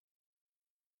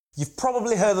You've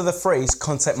probably heard of the phrase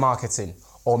content marketing,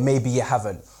 or maybe you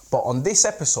haven't. But on this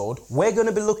episode, we're going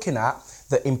to be looking at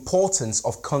the importance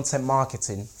of content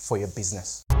marketing for your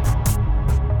business.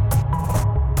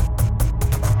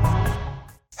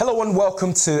 Hello and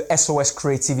welcome to SOS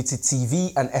Creativity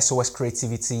TV and SOS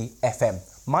Creativity FM.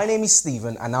 My name is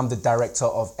Stephen and I'm the director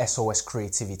of SOS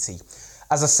Creativity.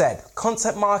 As I said,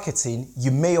 content marketing,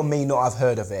 you may or may not have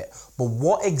heard of it, but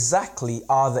what exactly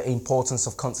are the importance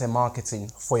of content marketing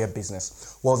for your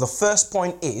business? Well, the first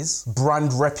point is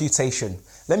brand reputation.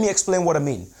 Let me explain what I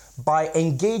mean. By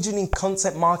engaging in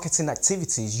content marketing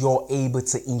activities, you're able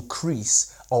to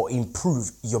increase or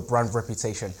improve your brand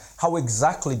reputation. How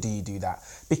exactly do you do that?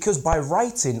 Because by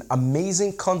writing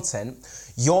amazing content,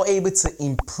 you're able to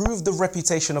improve the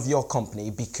reputation of your company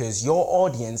because your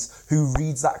audience who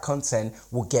reads that content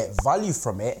will get value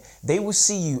from it. They will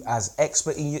see you as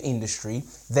expert in your industry,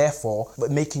 therefore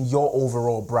making your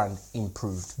overall brand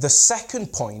improved. The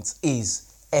second point is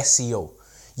SEO.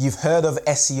 You've heard of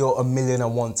SEO a million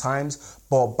and one times,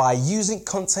 but by using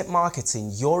content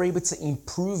marketing, you're able to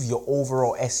improve your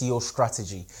overall SEO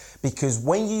strategy. Because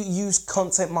when you use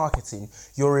content marketing,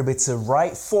 you're able to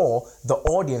write for the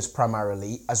audience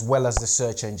primarily, as well as the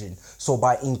search engine. So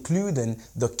by including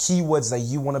the keywords that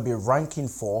you want to be ranking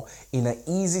for in an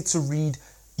easy to read,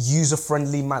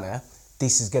 user-friendly manner,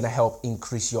 this is going to help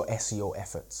increase your SEO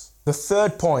efforts. The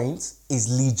third point is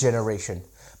lead generation.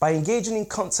 By engaging in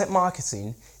content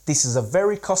marketing, this is a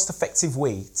very cost-effective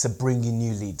way to bring in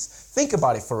new leads. Think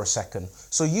about it for a second.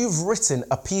 So you've written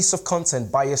a piece of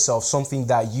content by yourself, something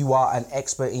that you are an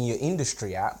expert in your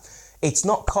industry at. It's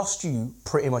not cost you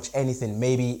pretty much anything,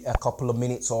 maybe a couple of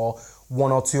minutes or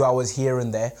 1 or 2 hours here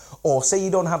and there. Or say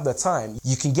you don't have the time,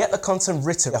 you can get the content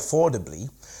written affordably,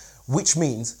 which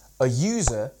means a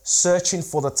user searching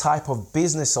for the type of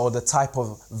business or the type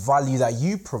of value that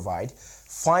you provide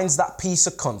finds that piece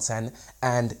of content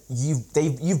and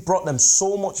you've brought them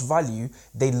so much value,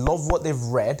 they love what they've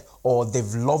read or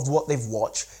they've loved what they've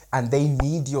watched and they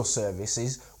need your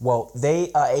services. Well,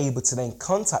 they are able to then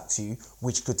contact you,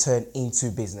 which could turn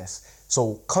into business.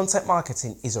 So content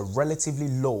marketing is a relatively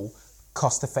low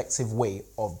cost-effective way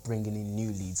of bringing in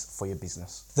new leads for your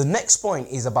business. The next point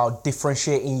is about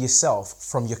differentiating yourself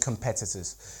from your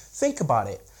competitors. Think about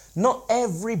it. Not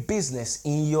every business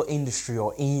in your industry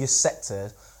or in your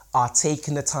sector are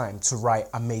taking the time to write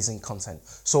amazing content.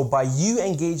 So by you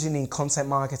engaging in content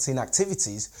marketing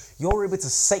activities, you're able to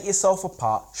set yourself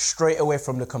apart straight away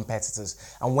from the competitors.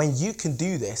 And when you can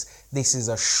do this, this is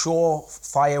a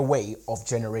surefire way of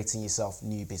generating yourself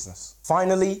new business.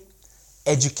 Finally,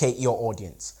 educate your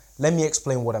audience. Let me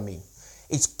explain what I mean.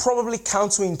 It's probably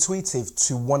counterintuitive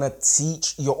to want to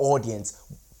teach your audience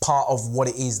part of what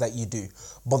it is that you do.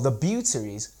 But the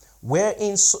beauty is, we're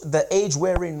in the age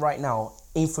we're in right now,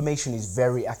 information is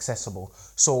very accessible.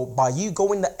 So by you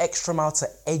going the extra mile to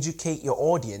educate your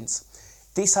audience,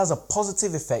 this has a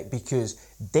positive effect because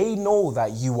they know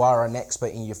that you are an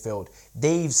expert in your field.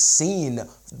 They've seen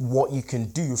what you can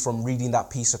do from reading that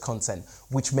piece of content,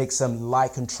 which makes them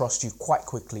like and trust you quite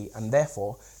quickly, and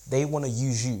therefore they want to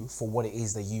use you for what it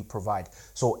is that you provide.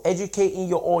 So educating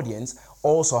your audience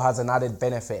also has an added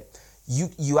benefit.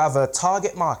 You have a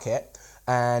target market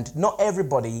and not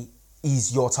everybody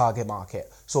is your target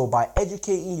market. So by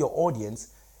educating your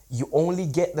audience, you only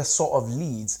get the sort of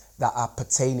leads that are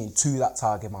pertaining to that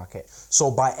target market. So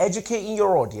by educating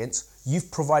your audience, you've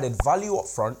provided value up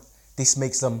front. This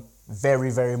makes them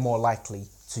very, very more likely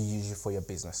to use you for your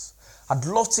business. I'd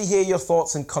love to hear your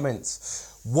thoughts and comments.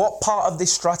 What part of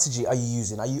this strategy are you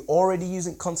using? Are you already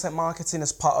using content marketing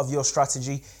as part of your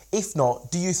strategy? If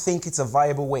not, do you think it's a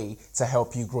viable way to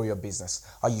help you grow your business?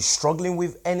 Are you struggling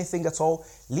with anything at all?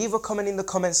 Leave a comment in the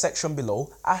comment section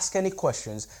below, ask any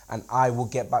questions, and I will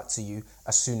get back to you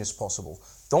as soon as possible.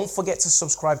 Don't forget to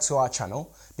subscribe to our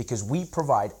channel because we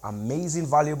provide amazing,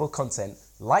 valuable content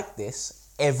like this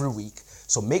every week.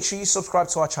 So make sure you subscribe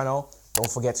to our channel.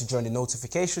 Don't forget to join the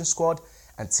notification squad.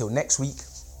 Until next week,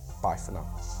 bye for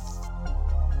now.